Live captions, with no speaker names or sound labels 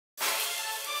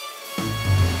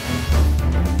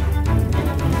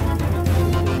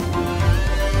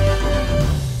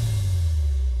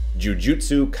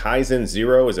Jujutsu Kaisen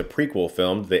 0 is a prequel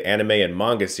film to the anime and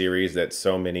manga series that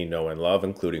so many know and love,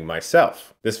 including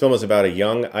myself. This film is about a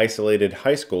young, isolated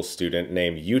high school student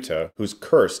named Yuta who's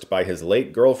cursed by his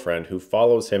late girlfriend who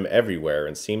follows him everywhere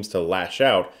and seems to lash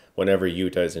out whenever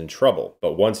Yuta is in trouble.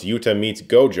 But once Yuta meets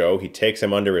Gojo, he takes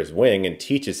him under his wing and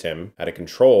teaches him how to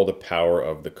control the power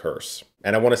of the curse.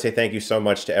 And I want to say thank you so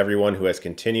much to everyone who has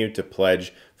continued to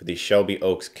pledge for the Shelby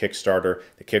Oaks Kickstarter,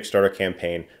 the Kickstarter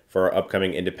campaign for our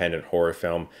upcoming independent horror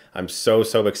film. I'm so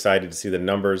excited to see the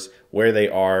numbers, where they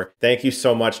are. Thank you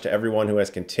so much to everyone who has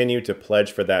continued to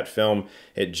pledge for that film.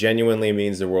 It genuinely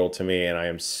means the world to me, and I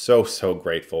am so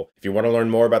grateful. If you want to learn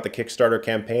more about the Kickstarter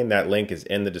campaign, that link is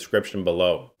in the description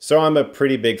below. So I'm a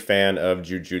pretty big fan of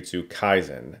Jujutsu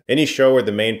Kaisen. Any show where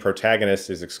the main protagonist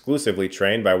is exclusively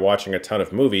trained by watching a ton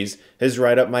of movies is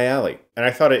right up my alley. And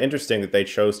I thought it interesting that they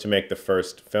chose to make the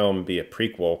first film be a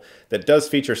prequel that does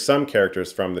feature some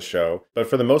characters from the show, but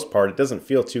for the most part, it doesn't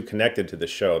feel too connected to the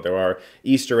show. There are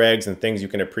Easter eggs and things you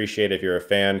can appreciate if you're a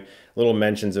fan, little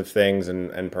mentions of things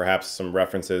and perhaps some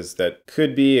references that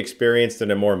could be experienced in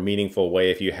a more meaningful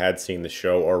way if you had seen the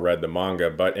show or read the manga.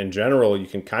 But in general, you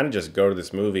can kind of just go to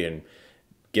this movie and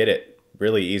get it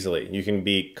really easily. You can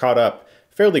be caught up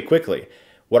fairly quickly.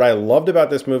 What I loved about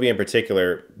this movie in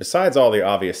particular, besides all the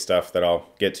obvious stuff that I'll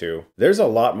get to, there's a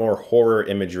lot more horror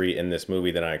imagery in this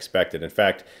movie than I expected. In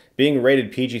fact, being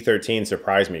rated PG-13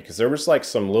 surprised me because there was like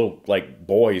some little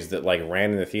boys that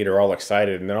ran in the theater all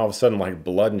excited, and then all of a sudden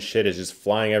blood and shit is just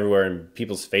flying everywhere and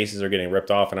people's faces are getting ripped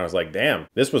off, and I was like, damn,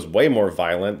 this was way more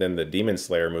violent than the Demon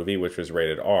Slayer movie, which was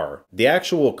rated R. The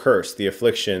actual curse, the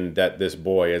affliction that this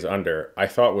boy is under, I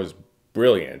thought was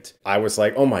brilliant. I was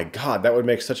like, oh my god, that would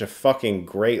make such a fucking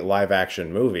great live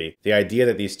action movie. The idea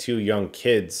that these two young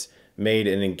kids made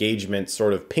an engagement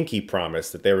sort of pinky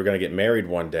promise that they were going to get married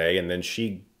one day, and then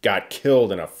she got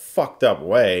killed in a fucked up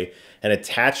way and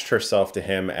attached herself to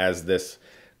him as this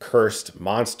cursed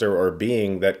monster or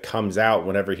being that comes out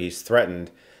whenever he's threatened.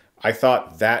 I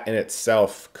thought that in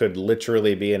itself could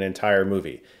literally be an entire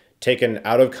movie. Taken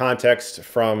out of context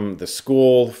from the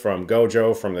school, from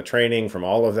Gojo, from the training, from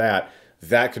all of that,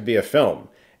 that could be a film.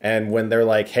 And when they're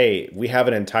like, hey, we have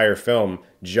an entire film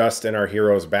just in our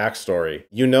hero's backstory,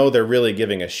 you know they're really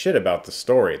giving a shit about the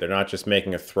story. They're not just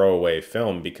making a throwaway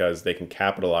film because they can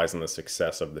capitalize on the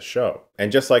success of the show.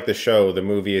 And just like the show, the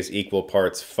movie is equal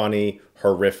parts funny,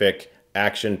 horrific,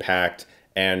 action-packed,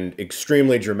 and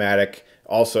extremely dramatic,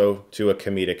 also to a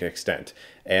comedic extent.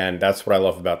 And that's what I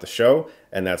love about the show,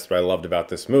 and that's what I loved about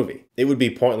this movie. It would be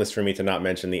pointless for me to not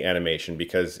mention the animation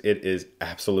because it is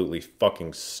absolutely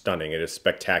fucking stunning. It is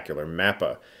spectacular.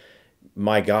 Mappa,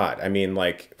 my god, I mean,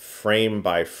 frame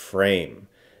by frame,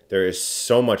 there is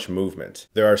so much movement.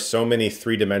 There are so many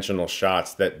three-dimensional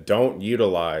shots that don't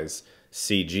utilize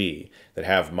CG, that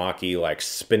have Maki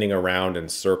spinning around in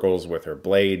circles with her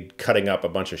blade, cutting up a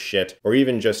bunch of shit, or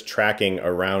even just tracking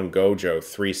around Gojo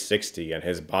 360 and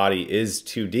his body is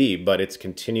 2D, but it's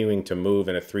continuing to move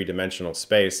in a three-dimensional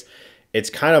space. It's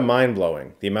kind of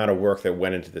mind-blowing, the amount of work that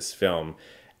went into this film,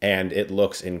 and it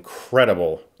looks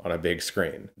incredible on a big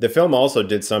screen. The film also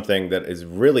did something that is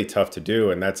really tough to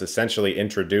do, and that's essentially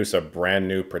introduce a brand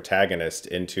new protagonist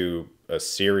into a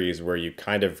series where you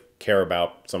kind of care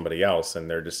about somebody else, and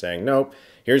they're just saying, nope,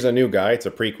 here's a new guy, it's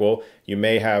a prequel. You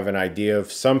may have an idea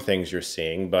of some things you're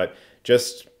seeing, but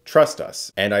just trust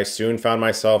us. And I soon found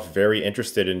myself very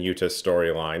interested in Yuta's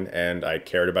storyline, and I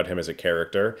cared about him as a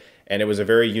character, and it was a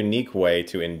very unique way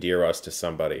to endear us to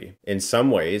somebody. In some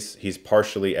ways, he's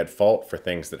partially at fault for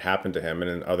things that happen to him,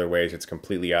 and in other ways, it's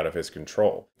completely out of his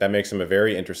control. That makes him a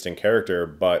very interesting character,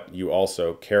 but you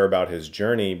also care about his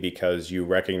journey because you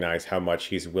recognize how much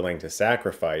he's willing to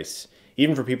sacrifice,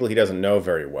 even for people he doesn't know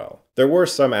very well. There were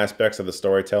some aspects of the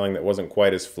storytelling that wasn't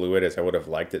quite as fluid as I would have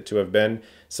liked it to have been.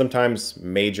 Sometimes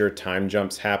major time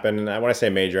jumps happen, and when I say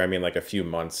major, I mean a few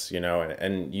months, you know,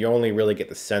 and you only really get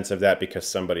the sense of that because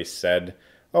somebody said,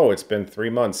 oh, it's been 3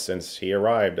 months since he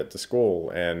arrived at the school,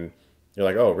 and you're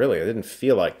like, oh, really? I didn't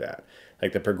feel like that.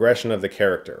 The progression of the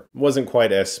character wasn't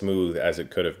quite as smooth as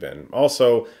it could have been.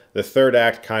 Also, the third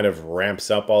act kind of ramps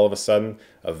up all of a sudden.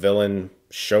 A villain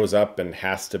shows up and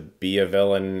has to be a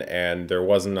villain, and there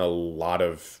wasn't a lot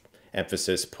of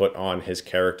emphasis put on his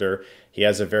character. He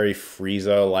has a very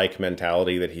Frieza-like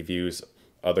mentality that he views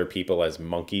other people as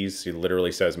monkeys. He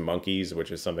literally says monkeys,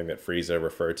 which is something that Frieza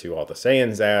referred to all the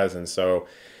Saiyans as, and so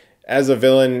as a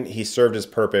villain, he served his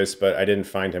purpose, but I didn't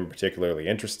find him particularly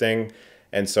interesting.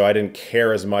 and so I didn't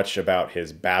care as much about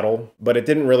his battle. But it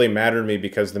didn't really matter to me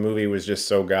because the movie was just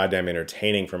so goddamn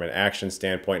entertaining from an action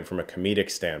standpoint and from a comedic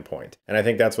standpoint. And I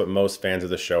think that's what most fans of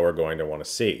the show are going to want to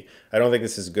see. I don't think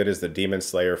this is as good as the Demon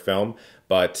Slayer film,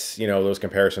 but, you know, those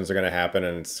comparisons are going to happen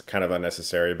and it's kind of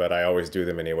unnecessary, but I always do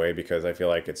them anyway because I feel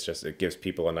like it gives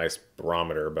people a nice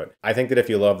barometer. But I think that if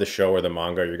you love the show or the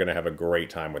manga, you're going to have a great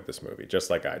time with this movie, just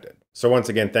like I did. So once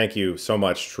again, thank you so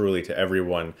much truly to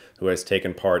everyone who has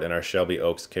taken part in our Shelby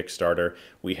Oaks Kickstarter.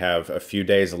 We have a few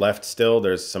days left still.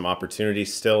 There's some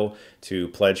opportunities still to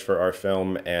pledge for our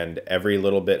film, and every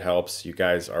little bit helps. You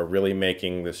guys are really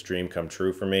making this dream come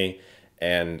true for me.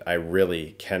 And I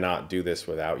really cannot do this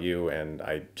without you. And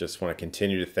I just want to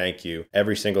continue to thank you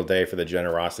every single day for the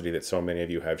generosity that so many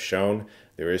of you have shown.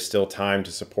 There is still time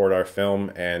to support our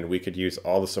film, and we could use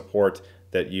all the support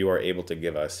that you are able to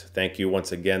give us. Thank you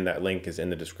once again. That link is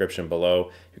in the description below.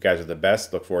 You guys are the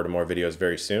best. Look forward to more videos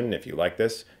very soon. And if you like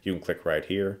this, you can click right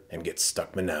here and get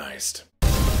Stuckmanized.